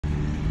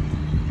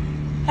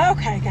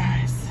Okay,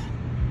 guys.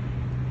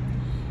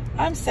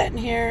 I'm sitting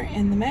here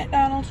in the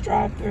McDonald's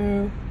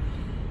drive-thru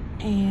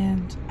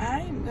and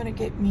I'm gonna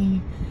get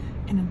me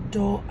an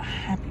adult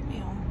Happy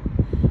Meal.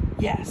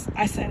 Yes,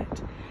 I said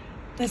it.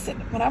 Listen,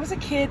 when I was a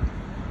kid,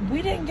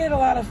 we didn't get a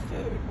lot of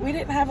food. We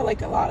didn't have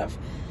like a lot of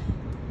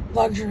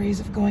luxuries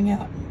of going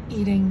out and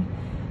eating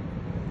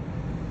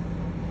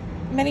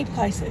many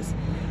places.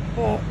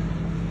 But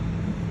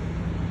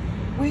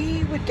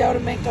we would go to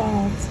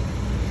McDonald's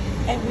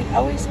and we'd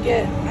always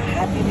get a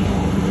Happy Meal.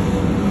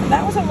 And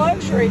that was a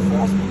luxury for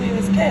us when we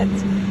was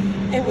kids.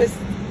 It was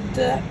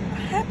the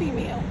Happy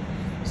Meal.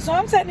 So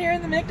I'm sitting here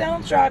in the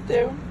McDonald's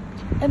drive-thru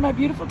in my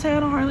beautiful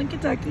town of Harlan,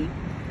 Kentucky.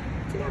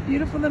 See how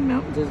beautiful the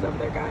mountains is over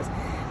there, guys.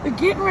 They're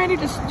getting ready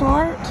to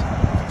start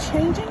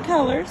changing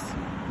colors.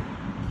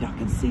 Y'all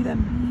can see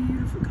them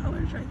beautiful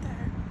colors right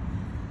there.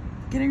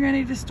 Getting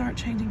ready to start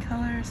changing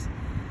colors.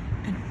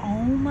 And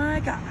oh my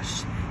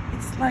gosh,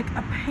 it's like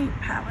a paint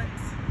palette.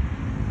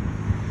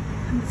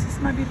 And this is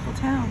my beautiful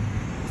town.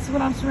 This is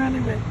what I'm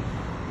surrounded with.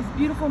 These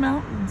beautiful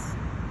mountains.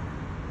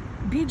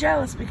 Be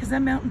jealous because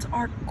them mountains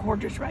are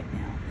gorgeous right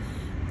now.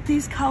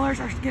 These colors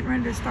are getting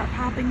ready to start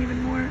popping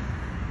even more.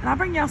 And I'll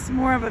bring y'all some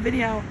more of a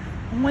video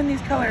on when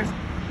these colors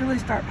really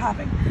start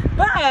popping.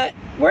 But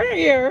we're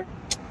here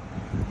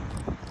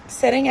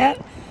sitting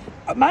at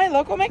my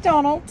local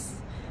McDonald's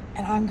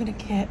and I'm gonna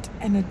get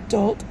an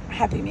adult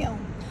Happy Meal.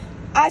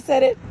 I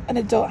said it, an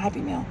adult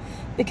Happy Meal,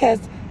 because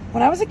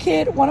when I was a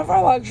kid, one of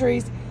our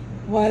luxuries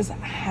was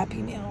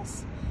Happy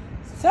Meals.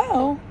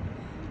 So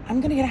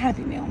I'm gonna get a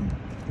Happy Meal.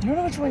 I don't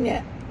know which one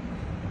yet.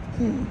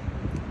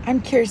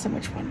 I'm curious on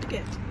which one to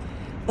get.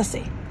 Let's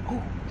see.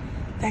 Oh,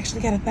 they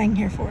actually got a thing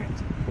here for it.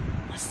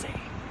 Let's see.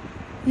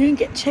 You can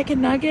get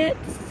chicken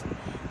nuggets,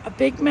 a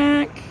Big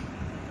Mac.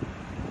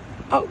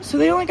 Oh, so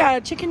they only got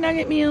a chicken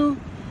nugget meal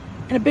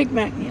and a Big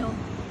Mac meal.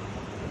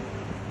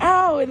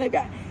 Oh, and they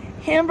got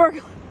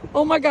hamburger.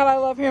 Oh my God, I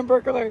love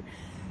Hamburglar.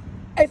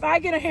 If I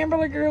get a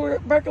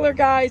Hamburglar,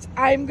 guys,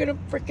 I'm gonna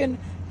freaking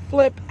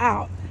flip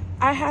out.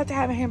 I have to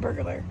have a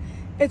Hamburglar.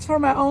 It's for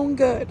my own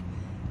good.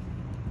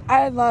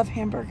 I love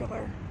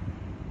Hamburglar.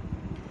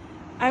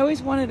 I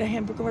always wanted a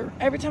Hamburglar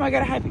every time I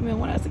got a Happy Meal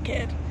when I was a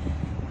kid.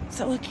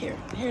 So look here.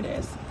 Here it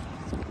is.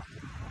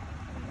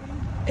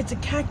 It's a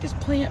cactus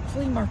plant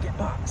flea market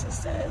box, it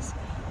says.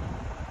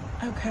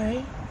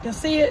 Okay. You'll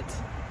see it.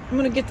 I'm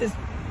going to get this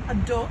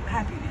adult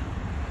Happy Meal.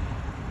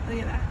 Look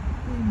at that.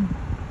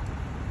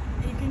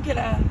 You can get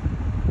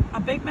a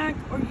Big Mac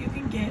or you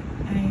can get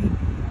a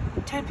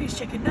 10-piece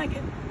chicken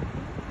nugget.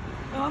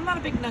 Well, I'm not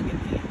a big nugget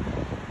fan.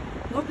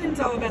 Logan's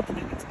all about the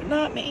nuggets, but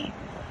not me.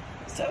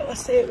 So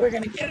let's see what we're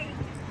going to get.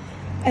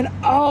 And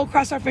all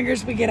cross our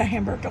fingers we get a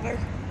Hamburglar.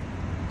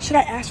 Should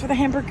I ask for the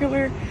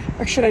Hamburglar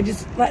or should I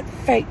just let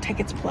fate take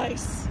its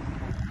place?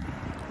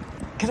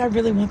 Because I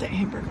really want that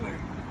Hamburglar.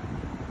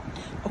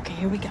 Okay,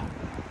 here we go.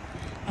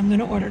 I'm going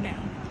to order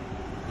now.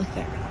 Look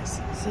there,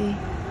 guys. See?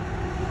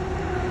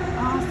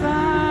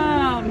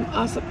 Awesome.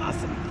 Awesome,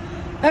 awesome.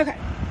 Okay.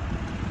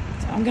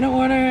 So I'm going to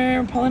order.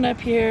 I'm pulling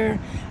up here.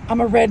 I'm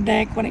a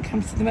redneck when it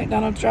comes to the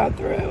McDonald's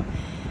drive-thru.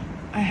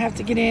 I have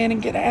to get in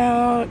and get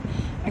out.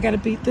 I got to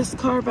beat this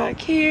car back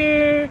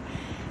here.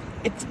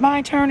 It's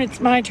my turn. It's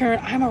my turn.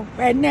 I'm a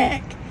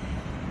redneck.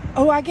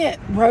 Oh, I get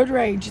road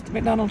rage at the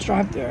McDonald's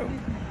drive-thru.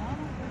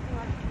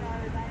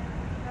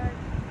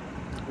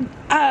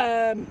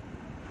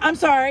 I'm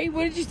sorry.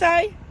 What did you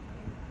say?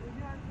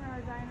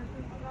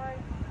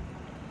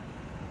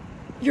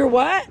 You're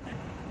what?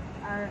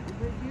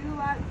 Would you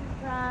like to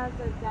try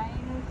the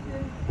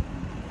Danishes?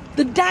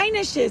 The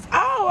Danishes.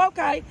 Oh,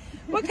 okay.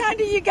 What kind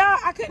do you got?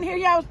 I couldn't hear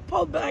you. I was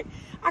pulled back.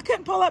 I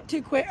couldn't pull up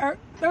too quick. There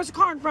was a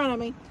car in front of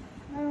me.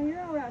 No,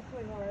 you're all right,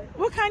 sweetheart.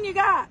 What kind you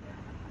got?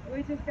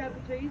 We just got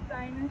the cheese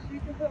Danish. You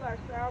can put like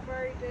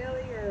strawberry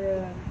jelly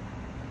or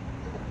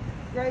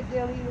grape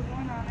jelly with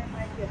one on it.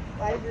 Make it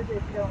flavored if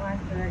you don't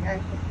like the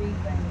actual cheese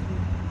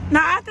Danish. No,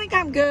 I think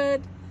I'm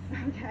good.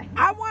 Okay.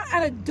 I want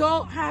an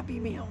adult Happy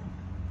Meal.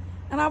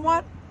 And I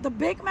want the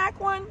Big Mac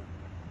one.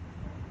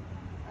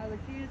 The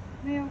kids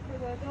meal for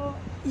the adult?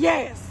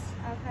 Yes.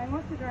 Okay,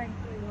 what's the drink,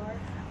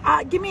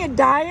 sweetheart? Give me a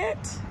diet.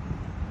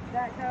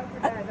 Diet Coke or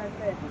Diet Dr.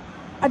 Pepper?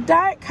 A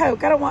Diet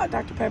Coke. I don't want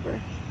Dr. Pepper.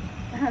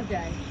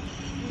 Okay.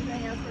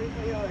 Anything else for you,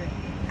 sweetheart?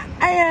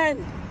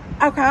 And,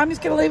 okay, I'm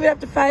just going to leave it up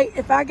to fate.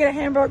 If I get a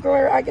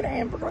Hamburglar, I get a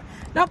Hamburglar.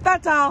 Nope,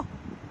 that's all.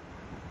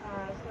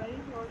 Sweetie,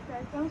 your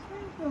tax on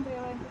screen is going to be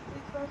 $11.56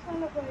 for a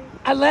sign up, please.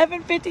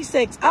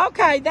 $11.56.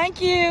 Okay,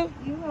 thank you.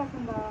 You're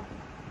welcome, Bob.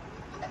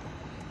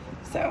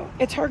 So,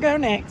 it's her go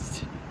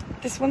next.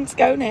 This one's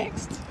go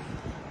next.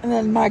 And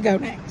then my go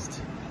next.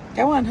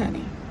 Go on,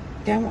 honey.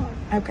 Go on.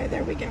 Okay,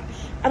 there we go.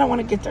 I don't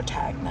want to get their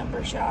tag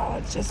numbers, y'all.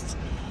 It's just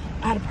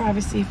out of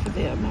privacy for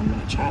them. I'm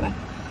going to try to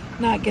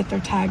not get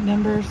their tag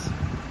numbers.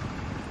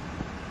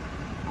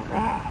 All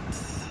right.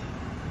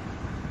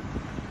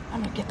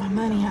 I'm going to get my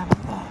money out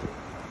of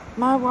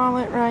my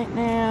wallet right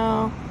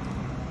now.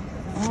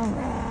 All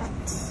right.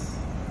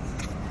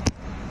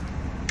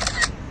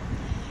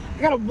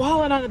 I got a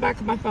wallet on the back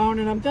of my phone,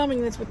 and I'm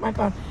filming this with my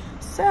phone.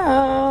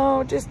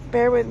 So just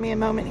bear with me a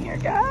moment here,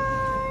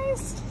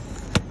 guys.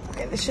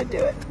 Okay, this should do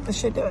it. This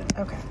should do it.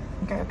 Okay.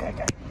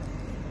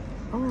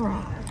 All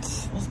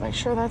right. Let's make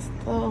sure that's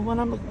the one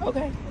I'm looking.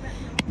 Okay.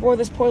 Wore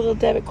this poor little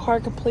debit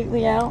card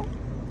completely out.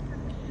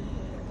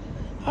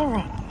 All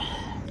right.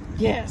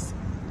 Yes.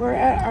 We're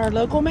at our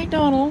local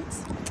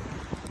McDonald's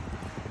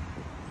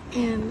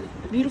in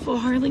beautiful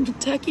Harlan,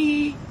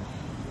 Kentucky.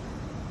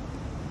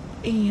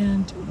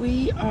 And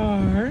we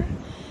are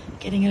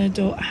getting an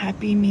adult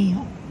Happy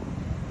Meal.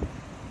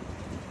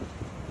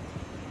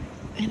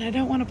 And I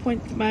don't want to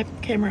point my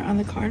camera on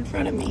the car in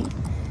front of me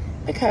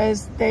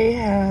because they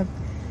have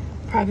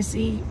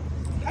privacy.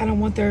 I don't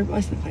want their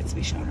license plates to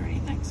be shown or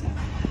anything. So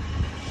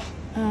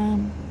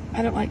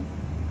I don't like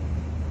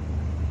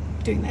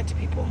doing that to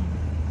people.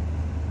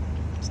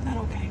 It's not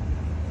okay.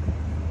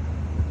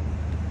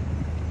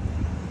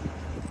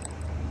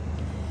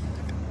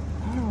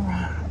 All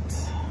right.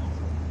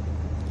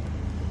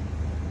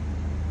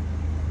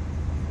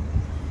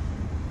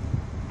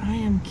 I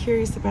am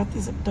curious about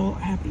this adult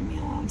Happy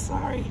Meal. I'm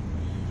sorry.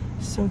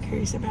 So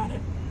curious about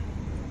it.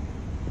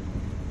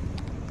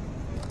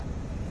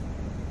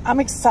 I'm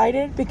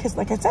excited because,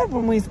 like I said,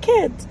 when we was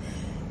kids,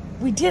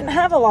 we didn't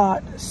have a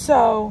lot.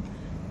 So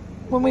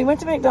when we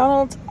went to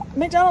McDonald's,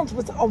 McDonald's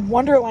was a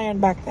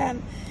wonderland back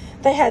then.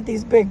 They had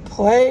these big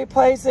play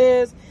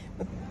places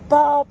with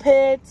ball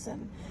pits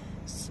and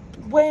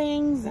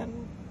swings,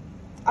 and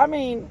I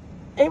mean,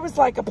 it was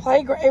like a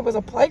playground. It was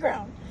a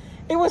playground.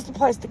 It was the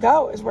place to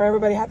go. Is where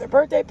everybody had their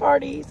birthday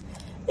parties.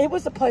 It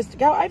was the place to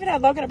go. I even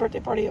had Logan a birthday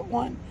party at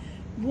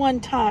one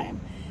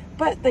time,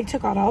 but they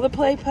took out all the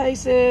play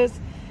places,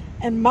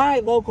 and my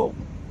local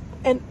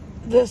and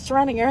the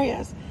surrounding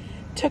areas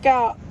took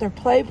out their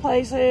play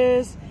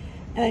places,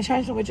 and they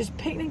changed them with just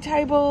picnic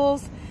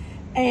tables,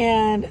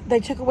 and they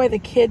took away the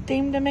kid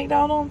theme to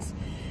McDonald's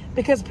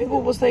because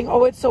people was saying,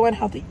 oh, it's so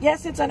unhealthy.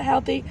 Yes, it's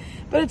unhealthy,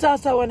 but it's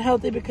also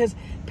unhealthy because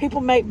people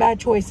make bad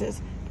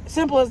choices.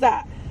 Simple as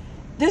that.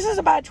 This is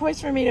a bad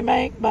choice for me to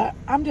make, but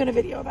I'm doing a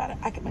video about it.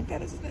 I can make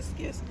that as an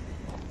excuse.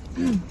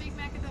 Big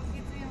Mac adult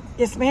kids meal.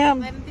 Yes,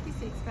 ma'am.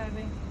 $11.56,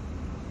 baby.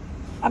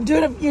 I'm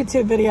doing a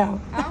YouTube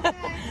video. Okay.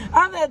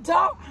 On the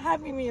adult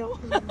Happy Meal.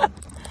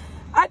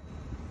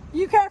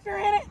 You care if you're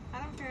in it?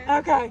 I don't care.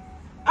 Okay.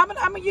 I'm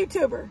a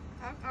YouTuber.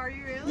 Oh, are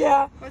you really?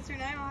 Yeah. What's your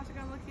name? I'll have to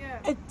go look you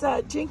up. It's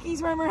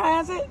Jinkies Rumor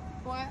Has It.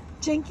 What?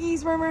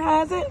 Jinkies Rumor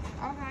Has It. Okay,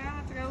 I'll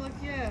have to go look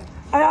you up.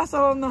 I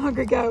also own the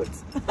Hungry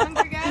Goats.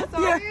 Hungry Goats,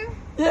 are Yeah. you?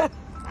 Yeah.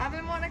 I've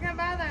been wanting to come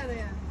by there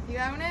then. You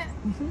own it?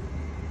 Mm-hmm.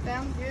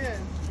 Sounds good.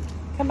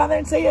 Come by there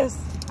and see us.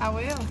 I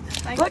will.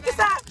 Thank Look you, us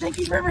up.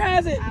 Jinkies Rumor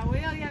Has It. I will.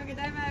 You have a good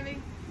day,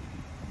 baby.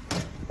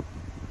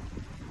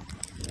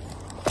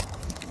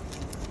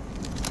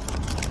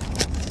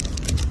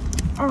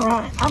 All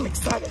right. I'm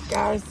excited,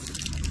 guys.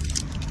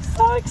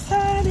 So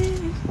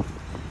excited.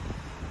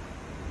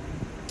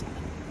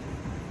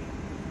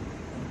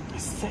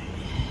 Let's see.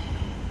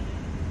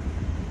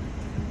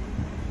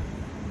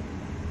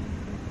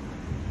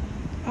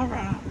 All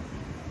right.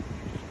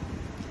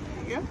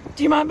 There you go.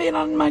 Do you mind being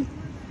on my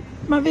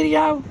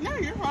video? No,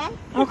 you're fine.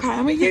 Okay,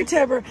 I'm a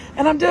YouTuber,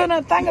 and I'm doing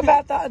a thing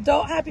about the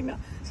adult Happy Meal.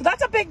 So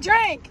that's a big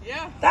drink.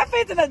 Yeah. That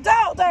fits an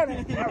adult, don't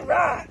it? All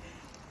right.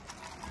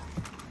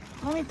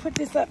 Let me put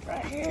this up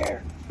right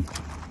here.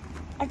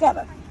 I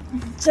gotta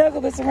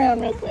juggle this around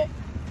real quick.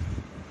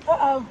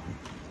 Uh-oh.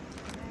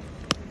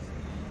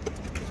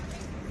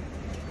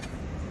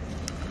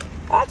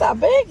 That's a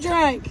big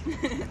drink.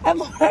 And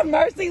Lord have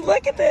mercy,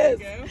 look at this.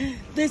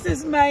 This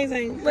is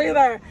amazing. Look at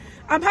there.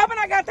 I'm hoping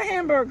I got the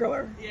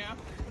hamburger. Yeah.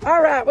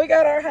 All right, we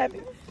got our Happy.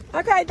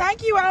 Okay,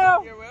 thank you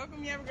all. You're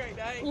welcome. You have a great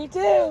day. You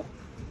too.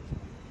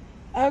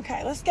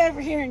 Okay, let's go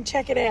over here and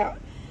check it out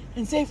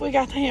and see if we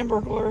got the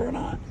hamburger or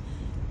not.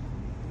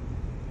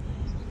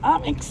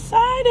 I'm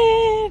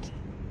excited.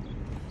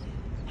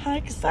 I'm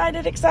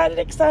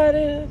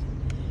excited.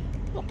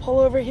 We'll pull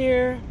over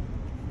here.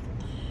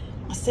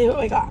 Let's see what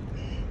we got.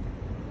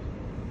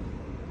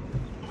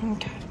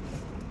 Okay.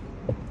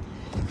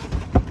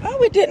 Oh,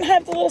 we didn't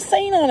have the little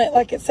scene on it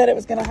like it said it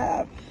was going to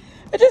have.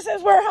 It just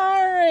says we're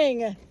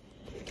hiring.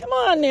 Come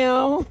on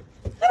now.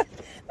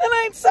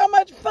 That ain't so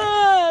much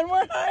fun.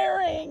 We're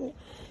hiring.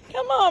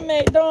 Come on,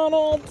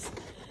 McDonald's.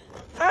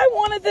 I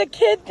wanted the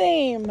kid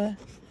theme.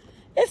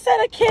 It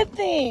said a kid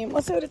theme.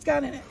 Let's see what it's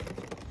got in it.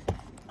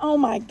 Oh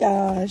my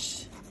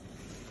gosh.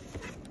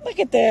 Look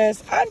at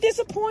this. I'm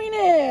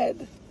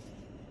disappointed.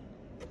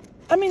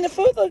 I mean, the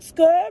food looks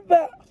good,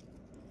 but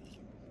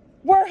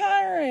we're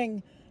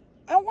hiring.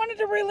 I wanted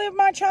to relive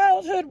my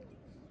childhood.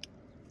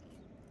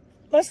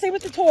 Let's see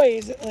what the toy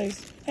is at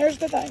least. Here's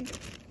the thing.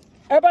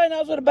 Everybody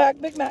knows what a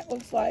Big Mac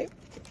looks like.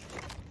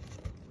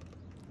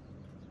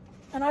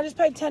 And I just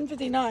paid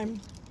 $10.59.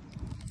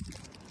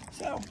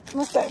 So,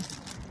 let's see.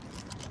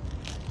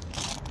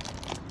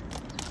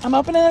 I'm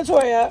opening the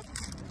toy up.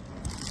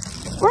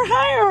 We're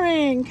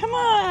hiring. Come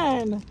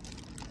on.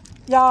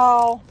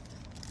 Y'all.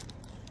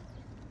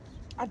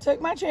 I took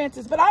my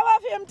chances, but I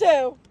love him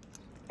too.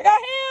 I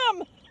got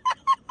him.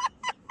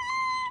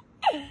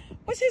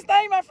 What's his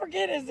name? I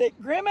forget. Is it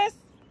Grimace?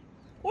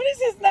 What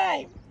is his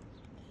name?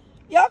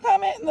 Y'all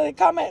comment in the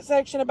comment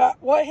section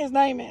about what his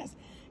name is.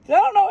 Because I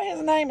don't know what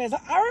his name is.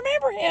 I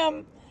remember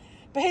him,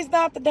 but he's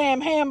not the damn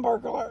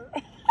Hamburglar.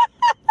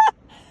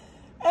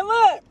 And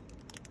look,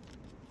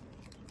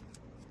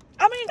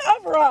 I mean,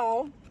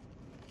 overall,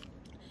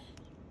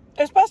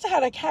 they're supposed to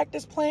have a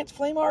cactus plants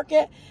flea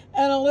market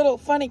and a little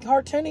funny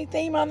cartoony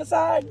theme on the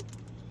side.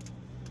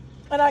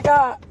 And I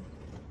got,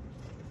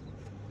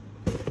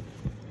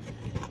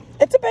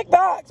 it's a big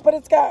box, but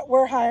it's got,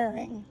 we're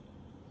hiring.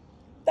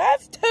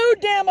 That's too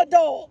damn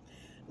adult.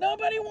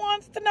 Nobody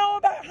wants to know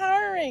about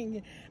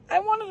hiring. I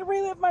wanted to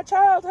relive my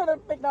childhood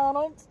at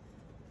McDonald's.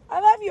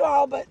 I love you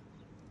all, but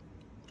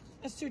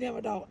it's too damn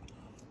adult.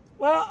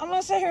 Well, I'm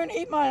going to sit here and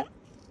eat my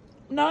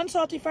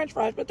non-salty french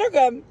fries, but they're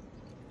good.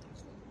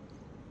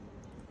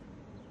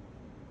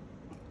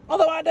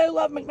 Although I do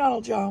love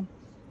McDonald's, y'all.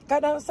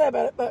 Got nothing to say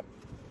about it, but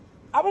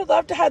I would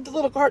love to have the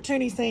little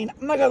cartoony scene.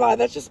 I'm not going to lie,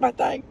 that's just my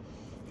thing.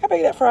 How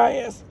big that fry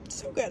is.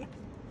 It's so good.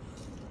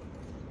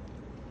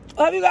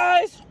 Love you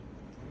guys.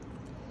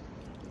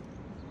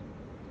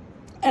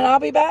 And I'll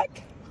be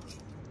back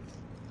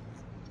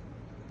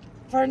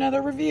for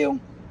another review.